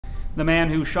The man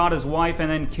who shot his wife and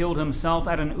then killed himself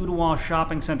at an Ooltewah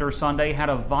shopping center Sunday had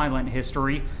a violent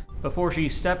history. Before she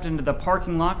stepped into the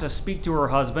parking lot to speak to her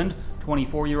husband,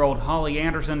 24-year-old Holly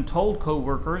Anderson told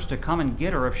co-workers to come and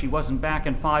get her if she wasn't back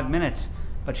in 5 minutes,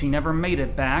 but she never made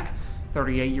it back.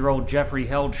 38-year-old Jeffery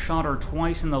Held shot her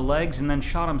twice in the legs and then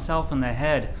shot himself in the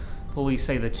head. Police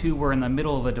say the two were in the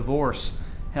middle of a divorce.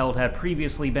 Held had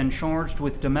previously been charged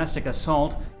with domestic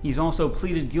assault. He's also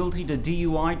pleaded guilty to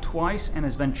DUI twice and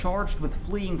has been charged with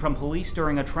fleeing from police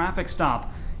during a traffic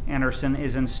stop. Anderson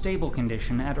is in stable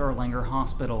condition at Erlanger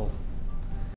Hospital.